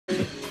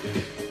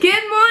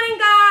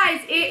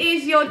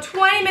your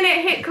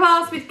 20-minute HIIT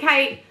class with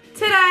Kate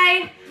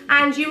today,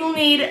 and you will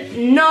need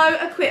no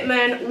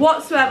equipment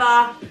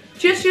whatsoever,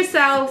 just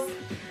yourselves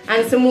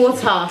and some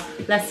water.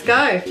 Let's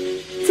go.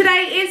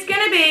 Today is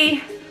going to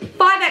be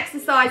 5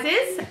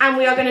 exercises, and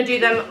we are going to do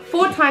them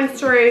 4 times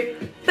through,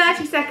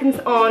 30 seconds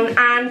on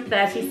and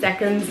 30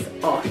 seconds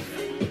off.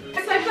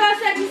 So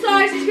first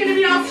exercise is going to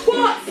be our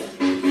squats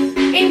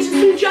into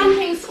some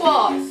jumping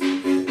squats.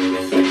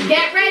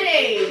 Get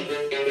ready.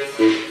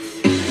 3,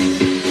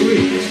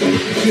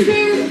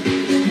 2,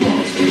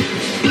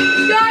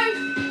 1. Go.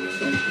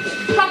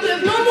 Couple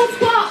of normal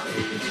squats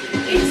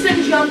into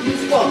some jumping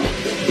squats.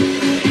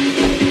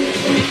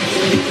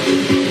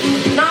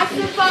 Nice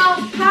and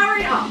fast, power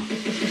it up.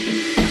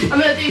 I'm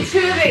going to do 2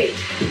 of each.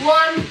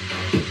 1,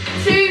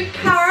 2,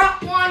 power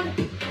up, 1,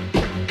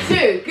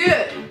 2,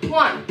 good.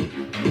 1,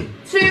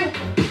 2,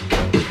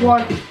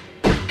 1,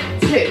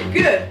 2,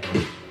 good.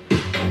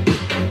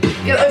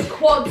 Get those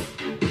quads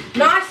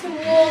nice and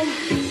warm.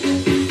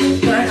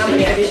 Don't know how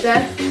many of you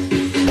there.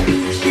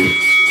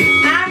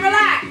 And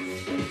relax.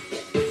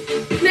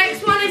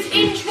 Next one is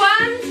inch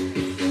ones.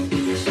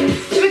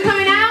 So we're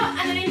coming out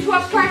and then into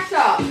our press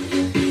up.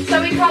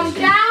 So we come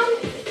down,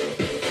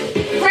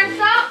 press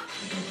up,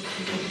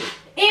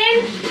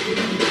 in,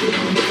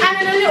 and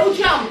then a little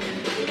jump.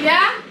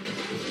 Yeah?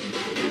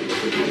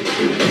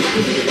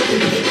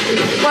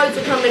 Loads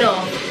are coming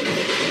off.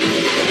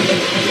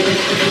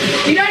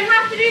 You don't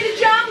have to do the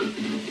jump.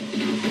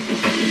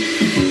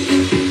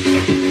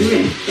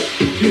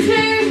 3, 2,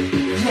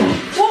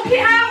 1. Walk it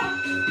out,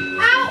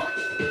 out,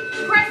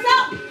 press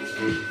up,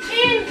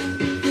 in,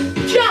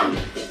 jump,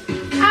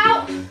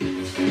 out,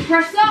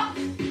 press up,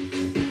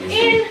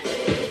 in,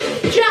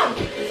 jump,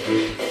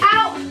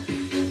 out,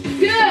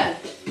 good.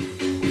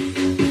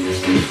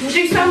 We'll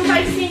do some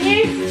facing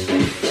you,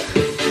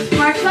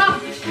 press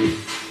up,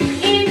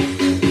 in,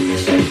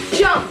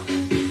 jump,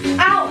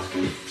 out,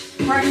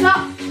 press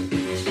up,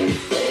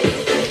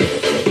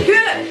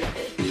 good.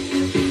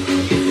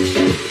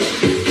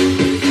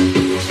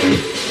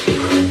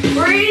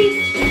 Breathe,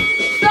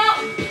 stop,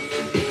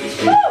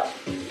 woo.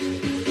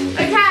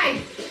 Okay,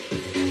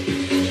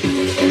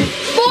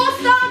 4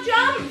 star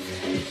jumps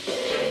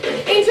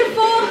into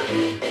 4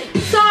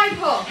 side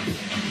hops.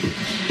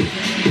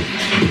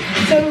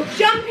 So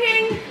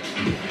jumping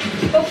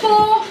for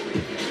 4,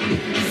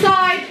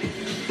 side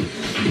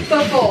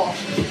for 4.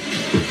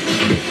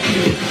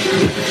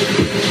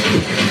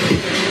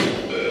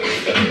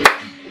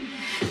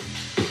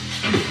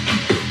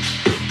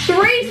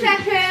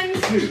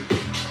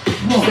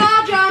 Star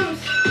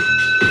jumps.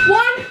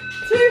 1,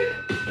 2,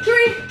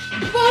 3,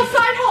 4.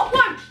 Side hop.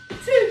 1,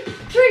 2,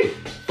 3,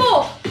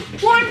 4.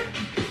 1,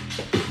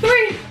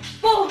 3,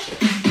 4.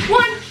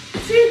 1,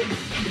 2.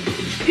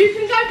 You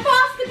can go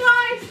faster,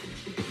 guys.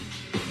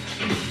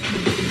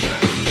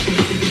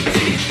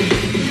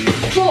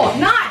 4.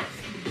 Nice.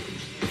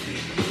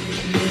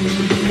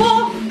 4.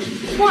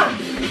 1,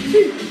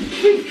 2,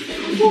 3,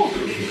 4.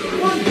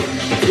 1,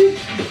 2,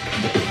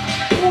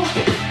 4.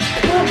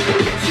 1,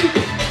 2,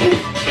 3,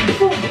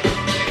 4.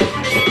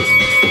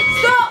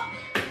 Stop.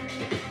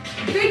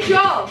 Good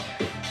job.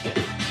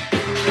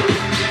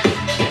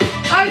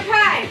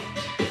 Okay.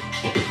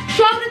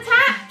 Shoulder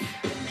taps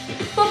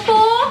for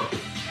 4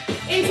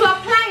 into a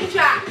plank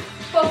jack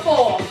for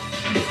 4.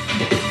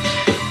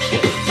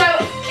 So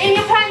in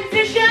your plank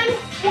position,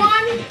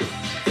 1,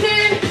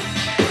 2,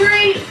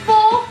 3,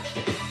 4.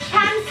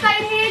 Hands stay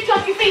here,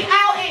 jump your feet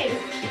out in.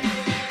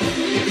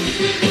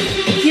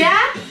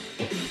 Yeah?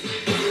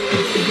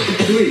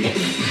 3,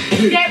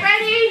 2, get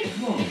ready.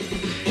 1.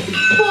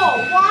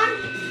 4. 1,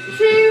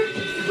 2,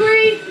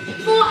 3,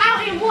 4.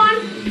 Out in 1,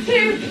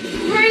 2,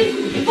 3,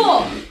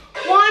 4.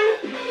 1,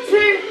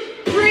 2,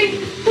 3,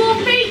 4.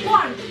 Feet.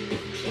 1,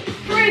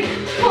 3,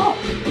 4.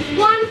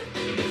 1,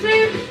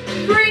 2,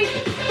 3,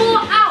 4.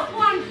 Out.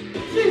 1,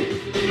 2,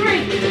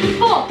 3,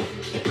 4.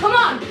 Come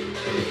on.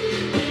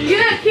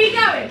 Good. Keep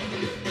going.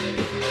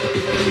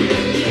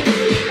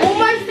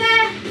 Almost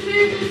there.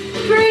 2,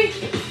 3,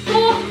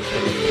 4.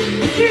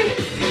 2,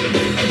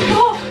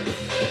 4.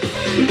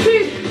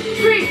 2,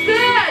 3.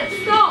 Good.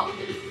 Stop.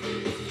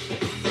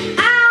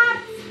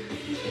 Abs.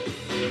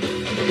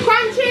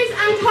 Crunches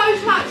and toe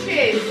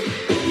touches.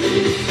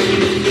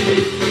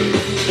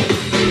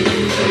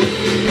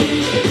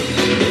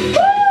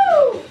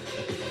 Woo!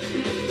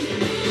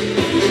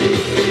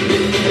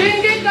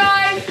 Doing good,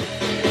 guys.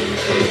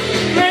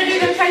 I'm going to do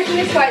them facing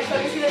this way so I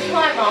can see the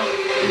timer.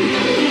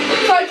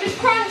 So just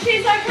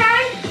crunches,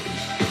 okay?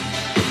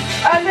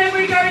 And then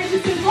we go into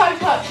some toe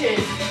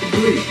touches.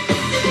 3,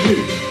 2,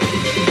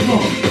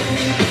 1.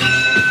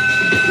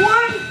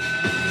 1,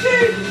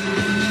 2,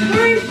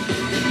 3,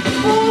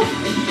 4.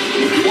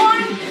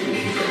 1,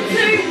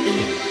 2,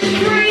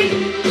 3,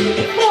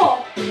 4.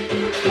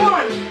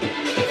 1,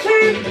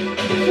 2,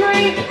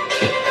 3,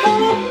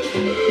 4.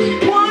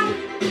 1,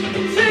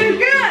 2,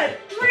 good.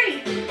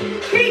 3.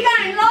 Keep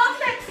going.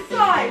 Last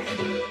exercise.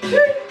 2,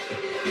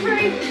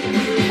 3,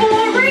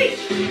 4. Reach.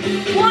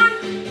 1,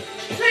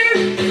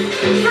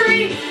 2,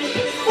 3,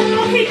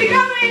 4. Keep it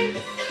going.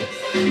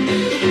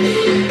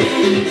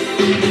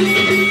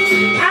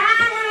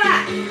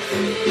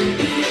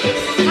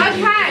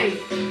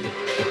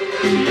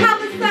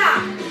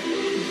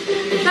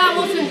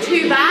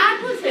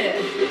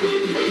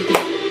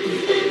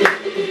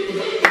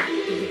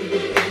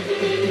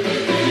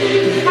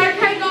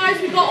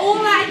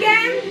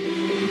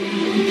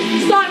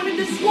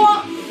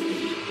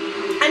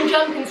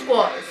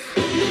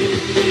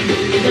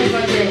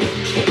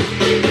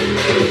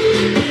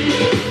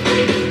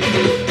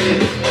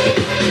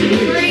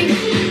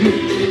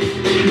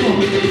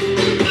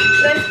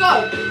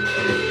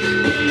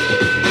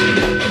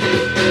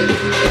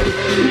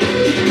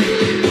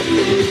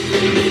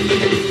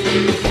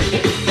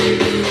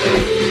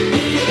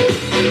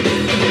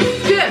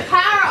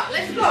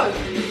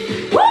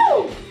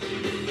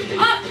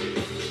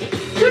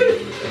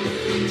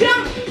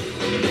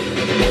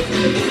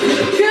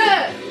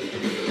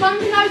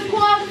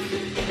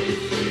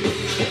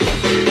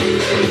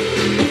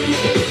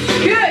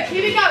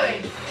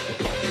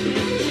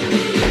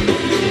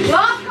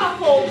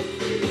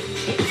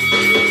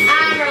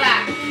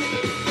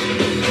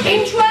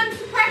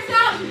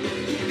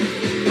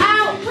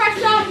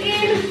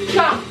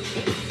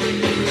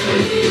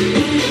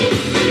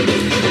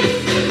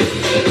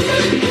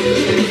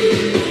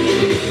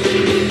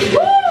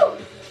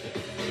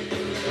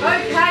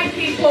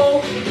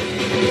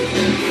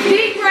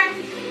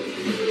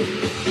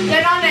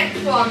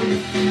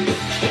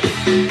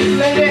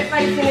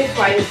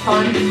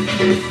 time. 3,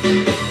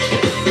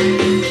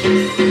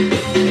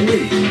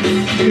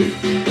 2,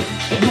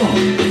 1.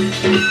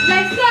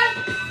 Let's go.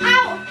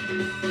 Out.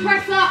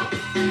 Press up.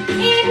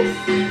 In.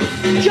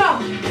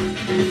 Jump.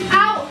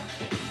 Out.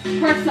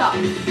 Press up.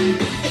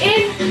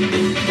 In.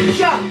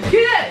 Jump.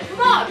 Good.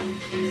 Come on.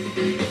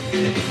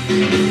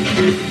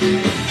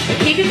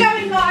 Keep it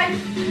going, guys.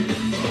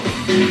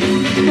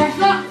 Press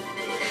up.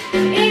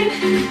 In.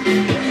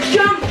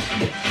 Jump.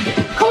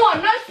 Come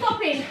on. No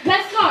stopping.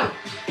 Let's go.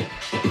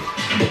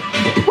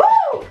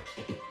 Woo!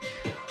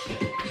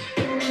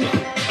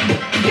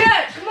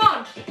 Good. Come on.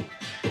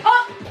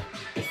 Up.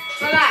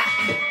 Relax.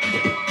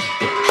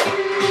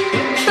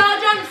 Star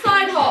jump,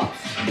 side hops.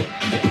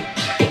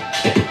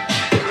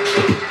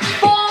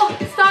 4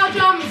 star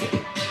jumps,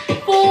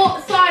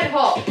 4 side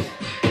hops.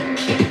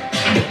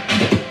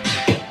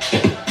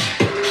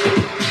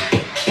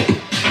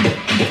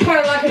 Kind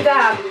of like a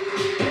dab.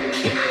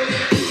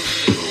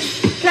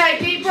 Okay,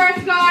 deep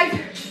breath, guys.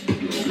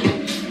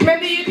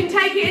 Remember, you can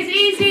take it as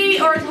easy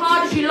or as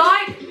hard as you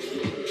like.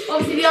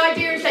 Obviously, the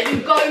idea is that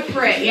you go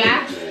for it,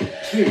 yeah?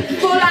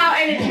 Full out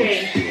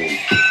energy.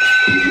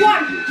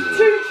 1,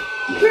 2,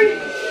 3,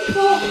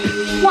 4.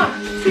 1,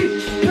 2,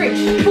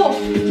 3, 4.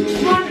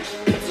 1,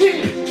 2,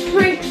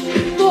 3,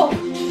 4.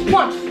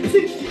 1,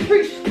 2,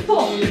 3,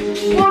 4.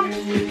 1,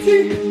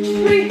 2,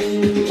 3,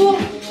 4.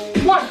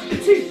 1,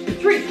 2,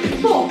 3,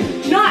 4.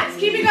 Nice.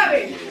 Keep it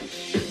going.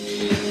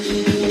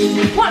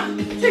 1,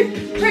 2,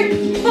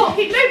 3, 4.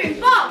 Keep moving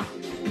fast.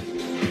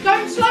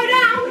 Don't slow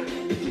down.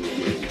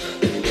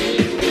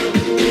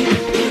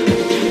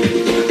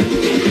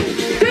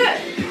 Good.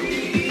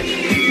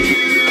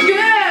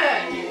 Good.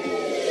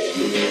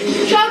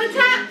 Shoulder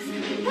taps,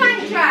 plank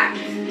tracks.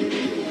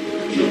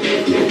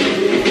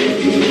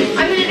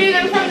 I'm going to do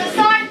them from the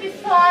side this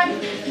time.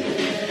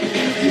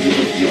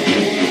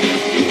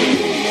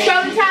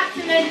 Shoulder taps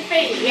and then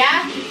feet,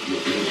 yeah?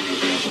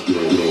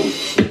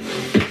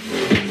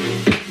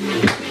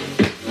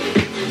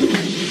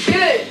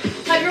 Good.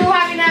 Hope you're all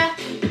having a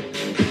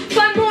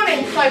fun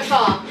morning so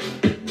far.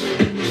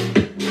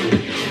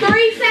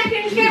 3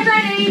 seconds, get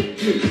ready.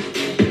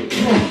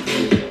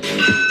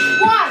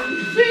 1,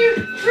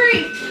 2,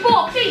 3,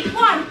 4. Feet.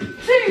 1,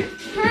 2,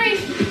 3,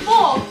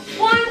 4.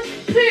 1,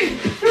 2,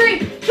 3.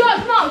 Go.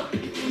 Come on.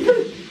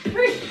 2,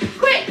 3.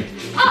 Quick.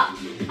 Up,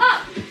 up,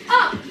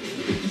 up.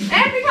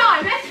 Every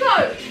time. Let's go.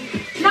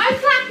 No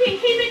slacking.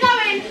 Keep it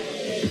going.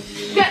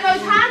 Get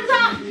those hands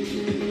up.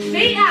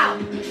 Feet out.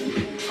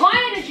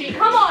 High energy.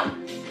 Come on.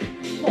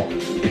 4.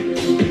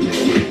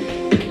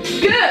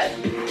 Good.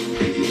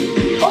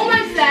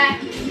 Almost there.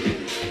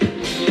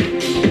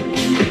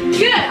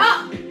 Good.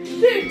 Up. 2,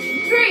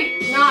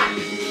 3. Nice.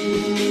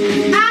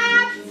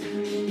 Abs.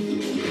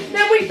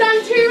 Then we've done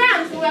 2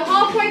 rounds, so we're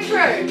halfway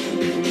through.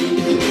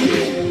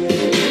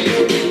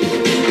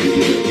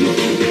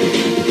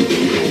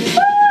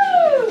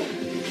 Woo!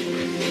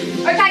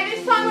 Okay,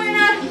 this time we're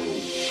gonna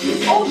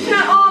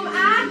alternate arm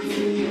abs,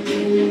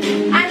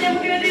 and then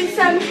we're gonna do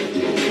some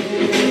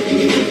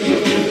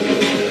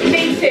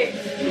V-sits.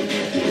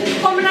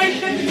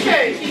 Combination of the 2, so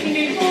you can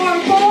do 4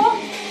 and 4.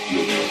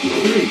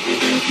 3,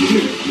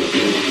 2,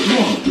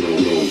 1.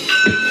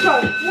 So,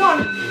 1,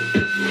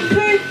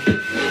 2,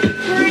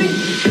 3,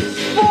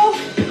 4.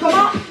 Come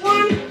up.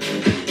 1,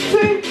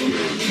 2,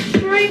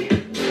 3,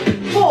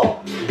 4.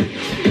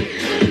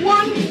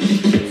 1,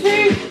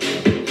 2,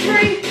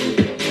 3,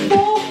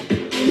 4.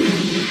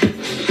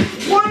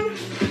 1,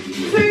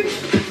 2,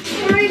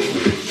 3,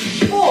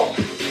 4.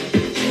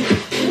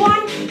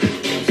 1,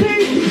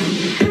 2,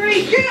 3.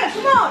 Good.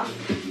 Come on.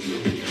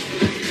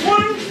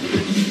 1,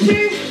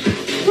 2,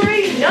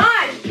 3.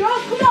 Nice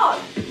job. Come on.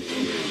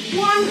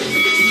 1,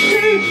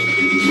 2.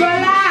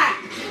 Relax.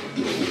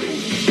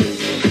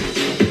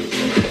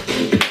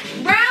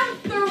 Round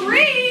 3.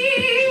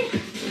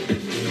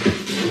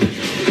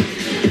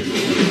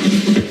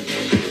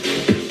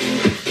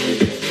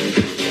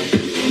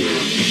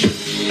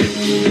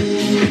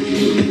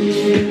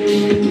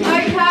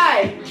 Okay.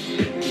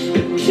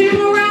 2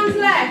 more rounds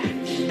left.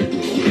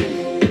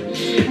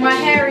 My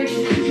hair is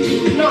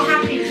not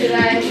happy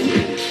today.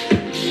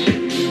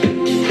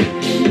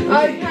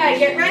 Okay,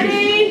 get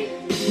ready.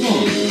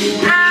 1.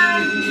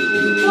 And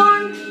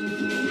 1,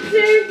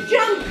 2,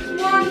 jump.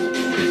 1,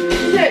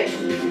 2.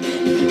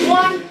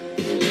 1,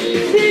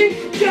 2,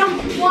 jump.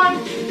 1,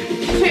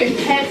 2.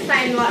 Hair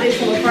staying like this,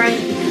 I'm afraid.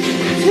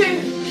 2,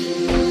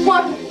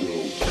 1,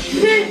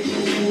 2,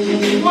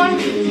 1,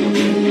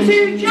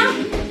 2, jump.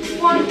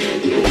 1,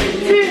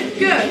 2,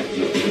 good.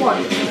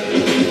 1,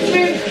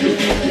 2,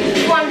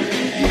 1,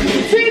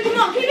 2. Come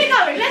on, keep it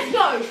going. Let's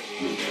go.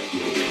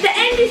 The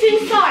end is in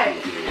sight.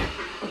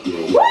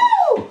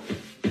 Woo!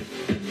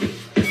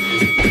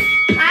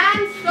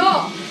 And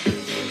stop.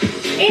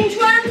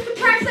 Inchworms to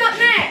press up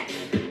next.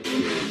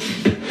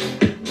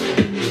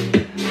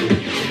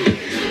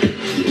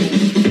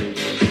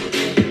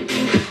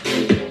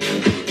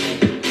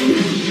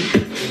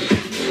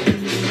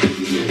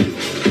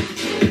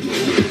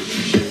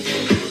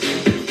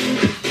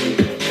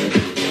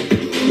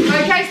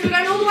 Okay, so we're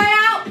going all the way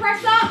out.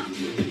 Press up.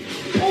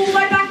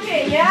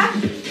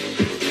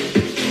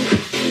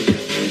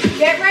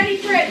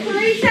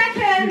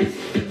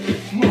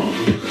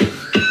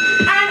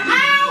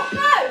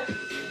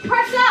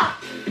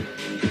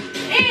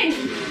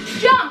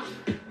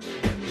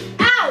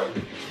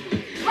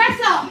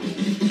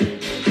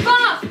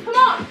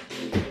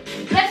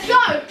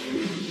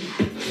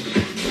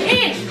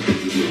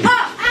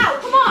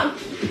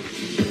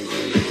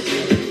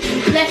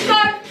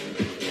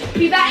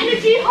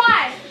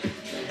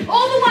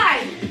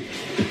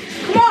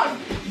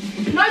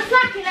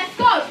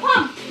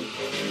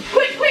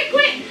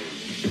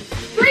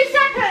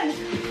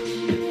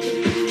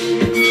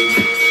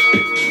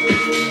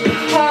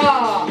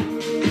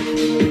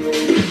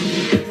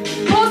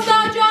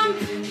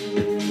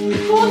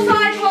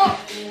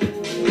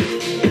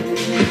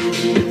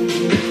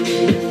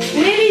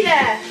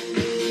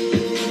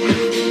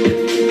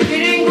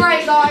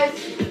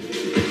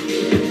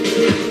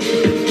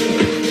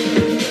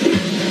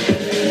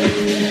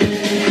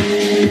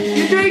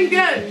 Looking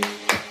good.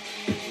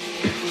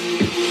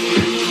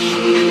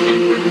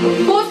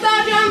 4 star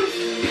jumps.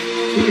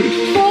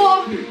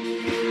 4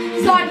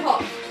 side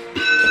hops.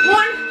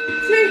 1,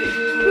 2,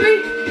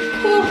 3,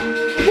 4.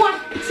 1,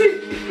 2,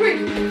 3,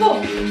 4.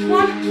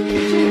 1,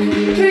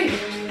 2, 3.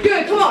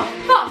 Good. Come on.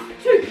 Fast.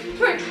 2,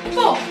 3,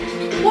 4.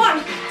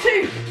 1,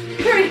 2,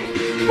 3,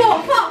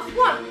 4. Fast.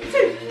 1,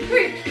 2,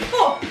 3,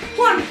 4.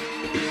 1.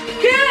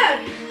 Good.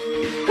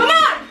 Come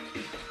on.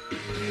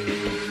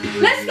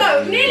 Let's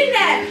go. Nearly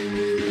there.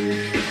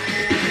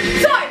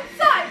 Side,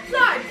 side,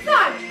 side,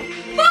 side.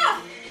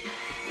 Fast.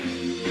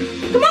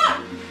 Come on.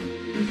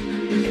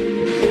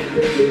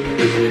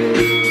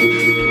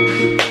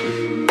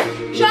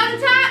 Shoulder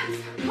taps,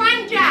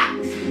 plank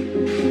jacks.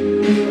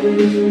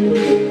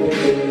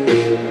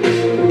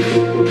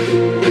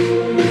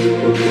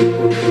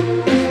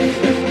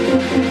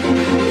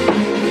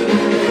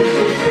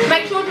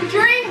 Make sure to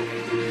drink,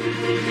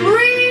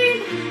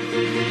 breathe.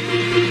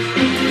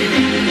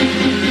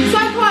 So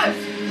close.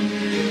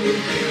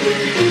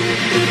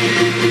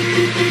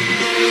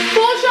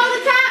 4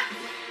 shoulder taps,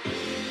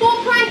 4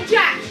 plank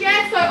jacks,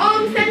 yeah? So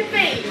arms then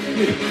feet.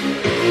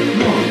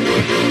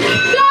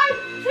 Go!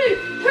 2,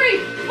 3,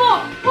 4.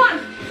 1,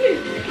 2,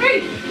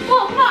 3,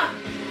 4. Come on.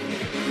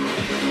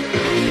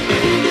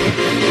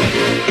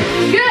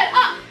 Good.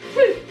 Up. 2,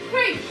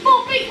 3,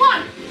 4 feet.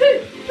 1, 2,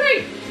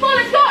 3, 4.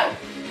 Let's go.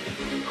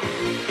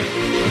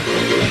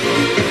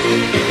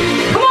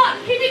 Come on.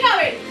 Keep it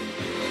going.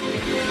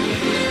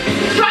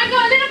 Try and go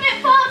a little bit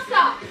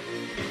faster.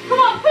 Come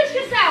on. Push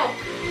yourself.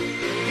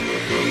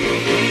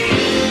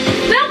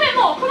 A little bit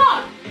more. Come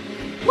on.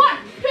 1,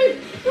 2,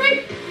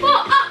 3, 4.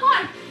 Up.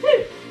 1,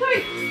 2,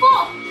 3, 4.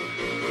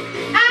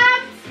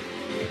 Abs.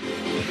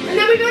 And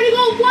then we've only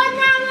got 1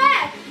 round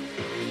left.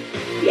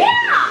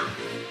 Yeah.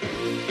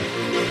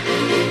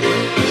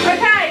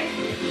 Okay.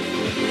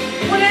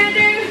 We're gonna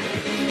do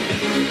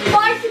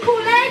bicycle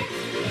legs.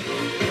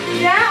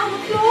 Yeah, on the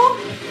floor.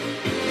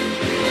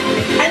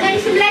 And then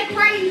some leg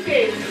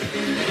raises.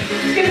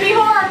 It's gonna be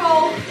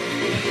horrible.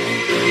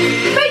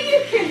 But you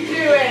can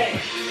do it.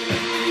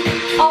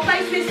 I'll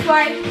face this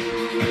way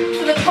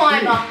for the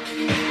timer.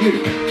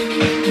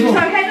 So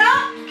head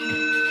up,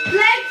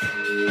 legs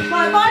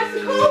like a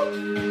bicycle.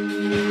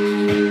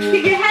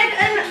 Get your head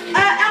and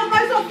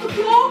elbows off the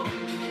floor.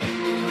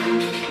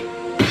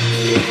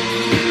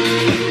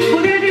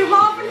 We're going to do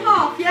half and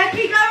half, yeah?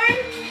 Keep going.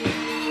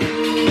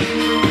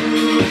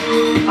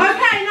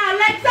 Okay, now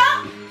legs up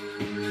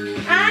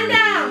and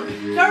down.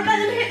 Don't let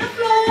them hit the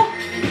floor.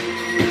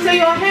 So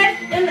your head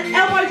and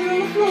elbows are on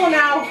the floor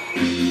now.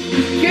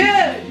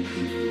 Good.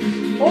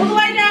 All the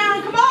way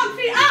down. Come on,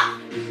 feet up.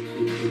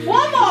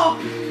 1 more.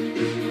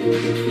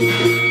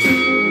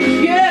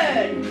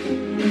 Good.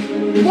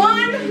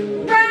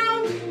 1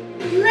 round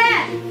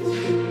left.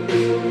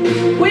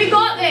 We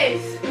got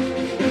this.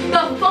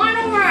 The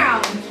final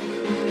round.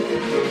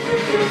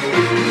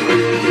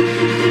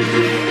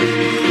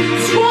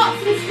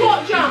 Squats and squat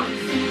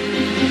jumps.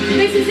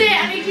 This is it.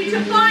 I need you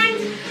to find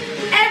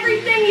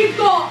everything you've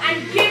got and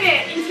give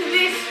it into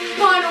this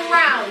final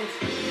round.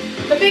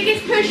 The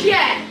biggest push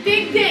yet.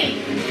 Dig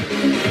deep.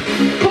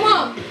 Come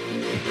on.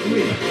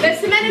 There's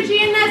some energy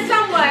in there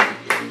somewhere.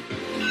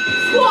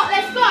 Squat,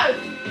 let's go.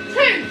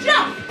 2,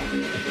 jump.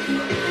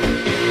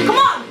 Come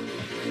on.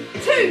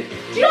 2,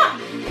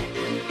 jump.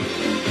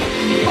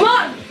 Come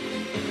on.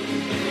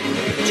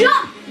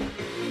 Jump.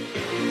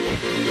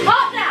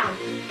 Up, down.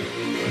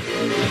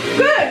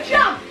 Good,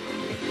 jump.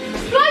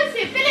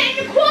 Explosive, feel it in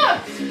your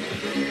quads.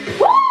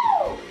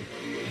 Woo!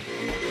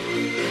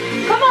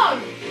 Come on.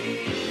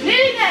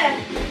 Nearly there.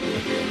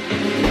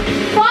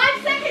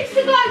 5 seconds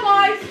to go,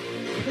 guys.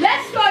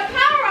 Let's go,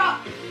 power up.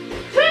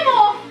 2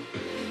 more.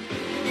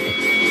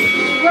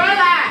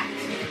 Relax.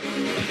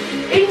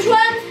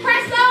 Inchworms,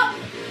 press up.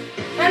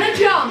 And a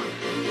jump.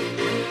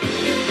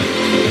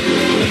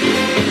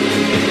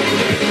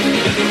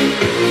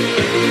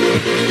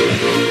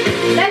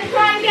 Let's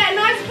try and get a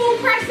nice full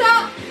press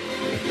up.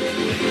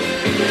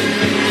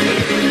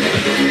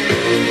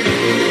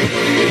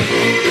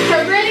 So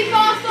really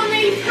fast on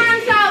these,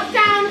 hands out,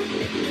 down,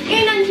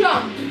 in and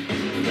jump.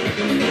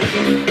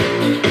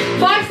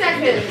 5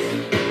 seconds.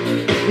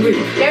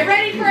 Get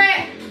ready for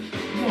it.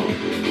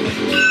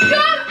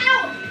 Go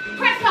out,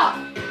 press up,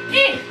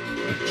 in,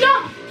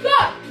 jump, go.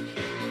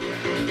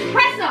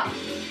 Press up,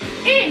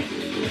 in,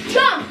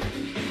 jump.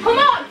 Come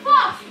on,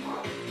 fast.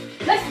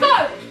 Let's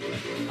go.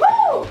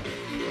 Woo!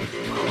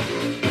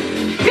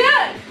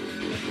 Good.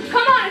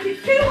 Come on, if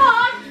it's too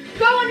hard,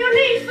 go on your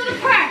knees for the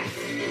press.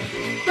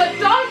 But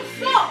don't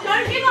stop,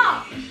 don't give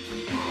up.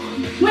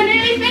 We're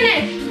nearly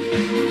finished.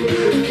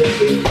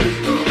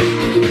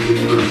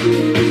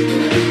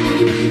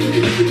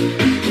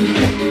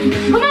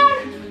 Come on.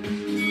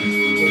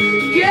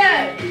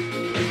 Good.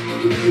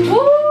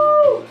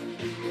 Woo!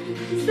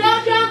 Start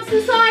jumps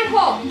and side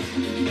hops.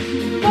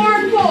 4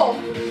 and 4.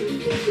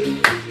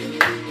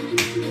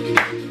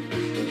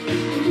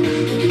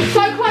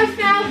 So close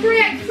now, 3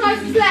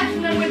 exercises left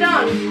and then we're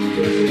done.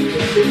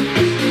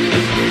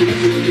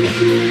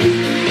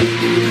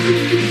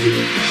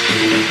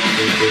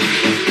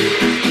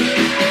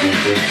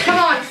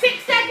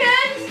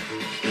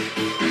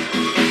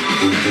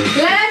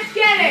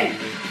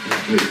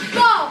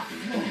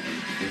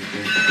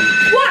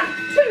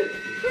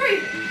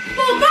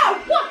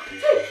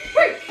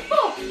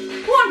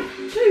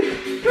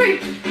 3,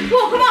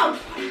 4, come on.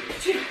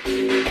 2,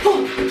 4.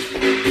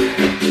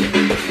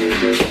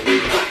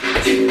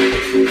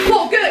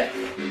 4, good.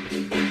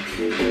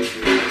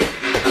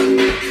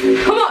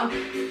 Come on,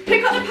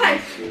 pick up the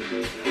pace.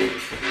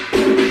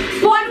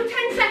 Final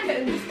 10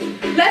 seconds.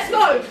 Let's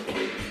go.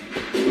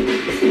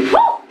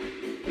 Woo!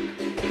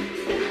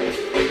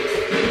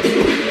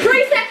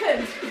 3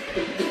 seconds.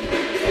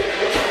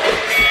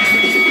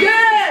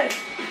 Good.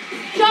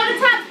 Shoulder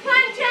taps,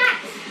 plank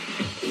jacks.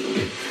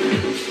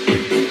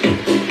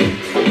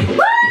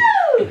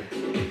 Woo!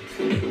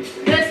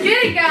 Let's get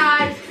it,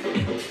 guys.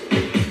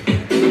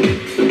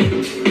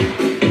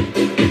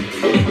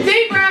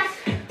 Deep breath.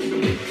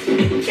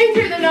 In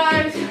through the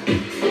nose.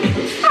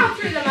 Out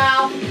through the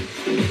mouth.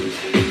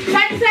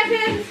 10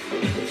 seconds.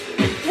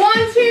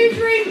 1, 2,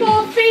 3,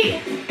 4 feet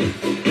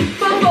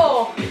for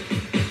 4.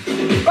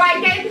 Right,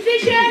 get in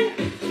position.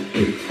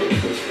 2,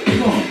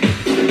 1.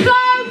 Go.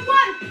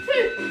 1,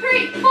 2,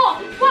 3, 4.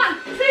 1,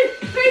 2,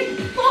 3,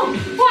 4.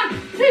 1,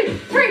 2,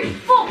 3,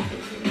 4.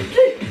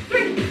 2,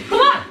 3. Come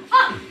on.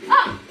 Up,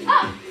 up,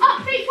 up, up.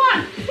 Feet.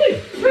 1, 2,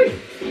 3.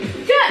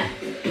 Good.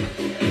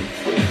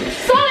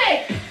 Solid.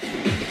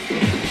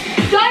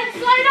 Don't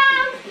slow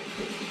down.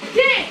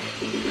 Dip.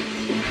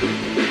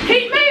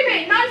 Keep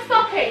moving. No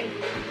stopping.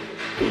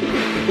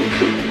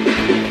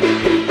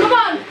 Come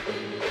on.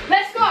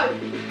 Let's go.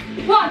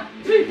 1,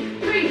 2,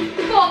 3,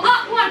 4.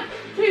 Up. 1,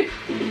 2.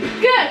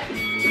 Good.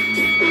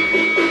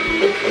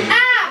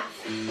 Out.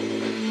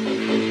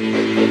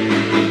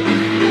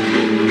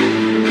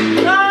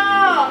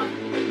 Oh.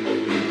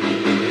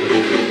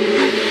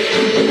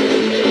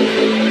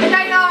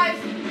 Okay, guys.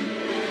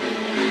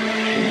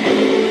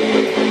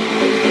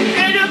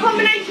 Gonna do a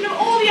combination of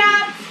all the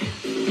abs,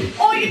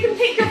 or you can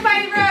pick your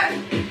favourite.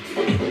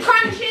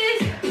 Crunches,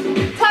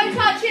 toe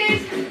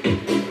touches,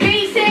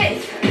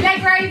 V-sits, leg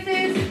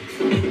raises,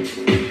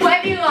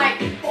 whatever you like,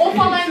 or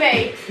follow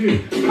me. 2,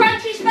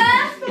 Crunches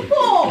first for 4.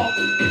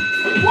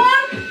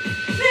 1,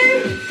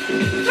 2,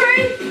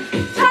 3,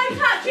 toe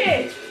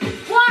touches.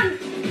 1,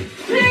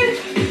 2,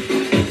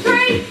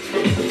 3,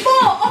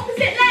 4.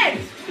 Opposite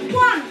legs.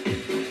 1,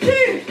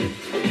 2,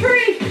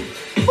 3,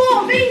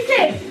 4.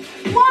 V-sits.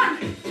 1,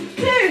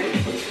 2,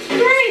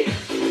 3,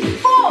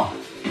 4.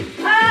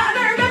 I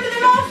don't remember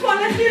the last one.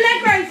 Let's do leg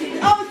raises.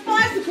 Oh, it's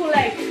bicycle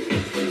legs.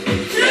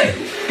 2,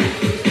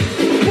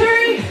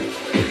 3.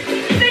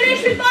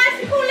 Finish with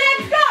bicycle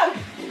legs. Go.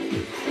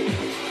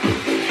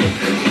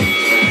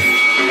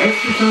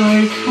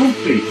 exercise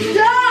completed.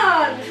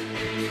 Done.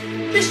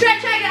 Just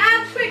stretch out your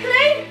abs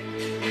quickly.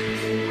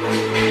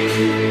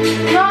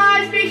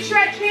 Nice big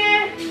stretch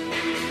here.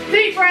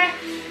 Deep breath.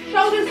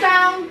 Shoulders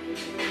down.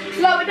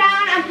 Lower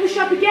down and push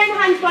up again.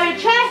 Hands by your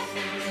chest.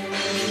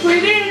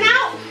 Breathe in and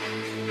out.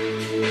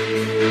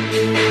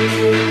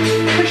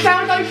 Push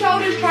down those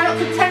shoulders. Try not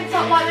to tense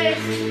up like this.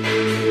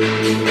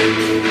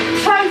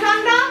 Toes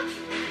under.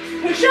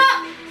 Push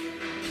up.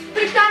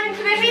 Push down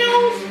into the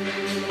heels.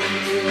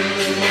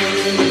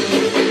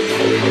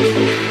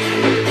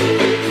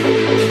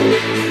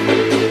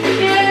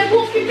 Good.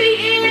 Walk your feet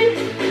in.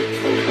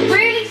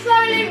 Really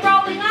slowly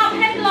rolling up,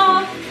 head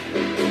last.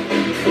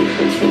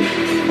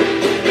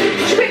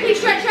 Just quickly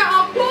stretch out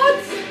our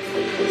quads.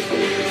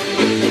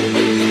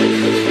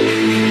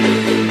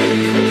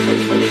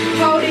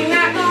 Holding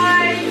that,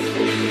 guys.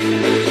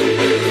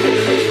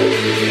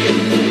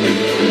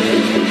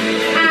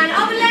 And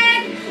other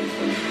leg.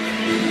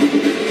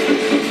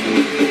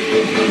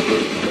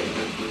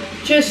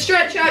 Just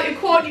stretch out your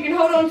quad. You can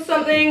hold on to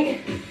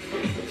something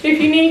if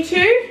you need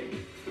to.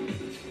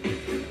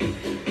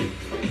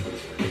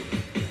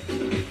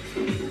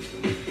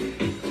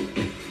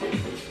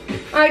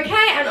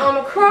 Okay, and arm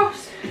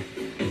across.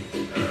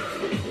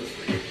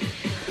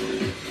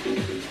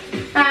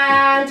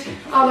 And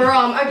other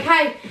arm.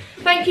 Okay,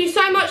 thank you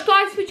so much,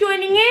 guys, for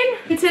joining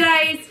in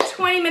today's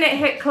 20-minute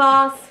HIIT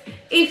class.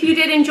 If you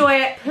did enjoy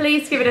it,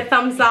 please give it a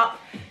thumbs up.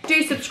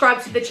 Do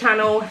subscribe to the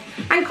channel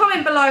and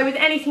comment below with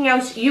anything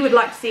else you would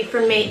like to see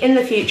from me in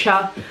the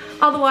future.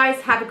 Otherwise,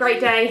 have a great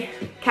day.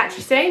 Catch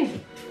you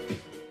soon.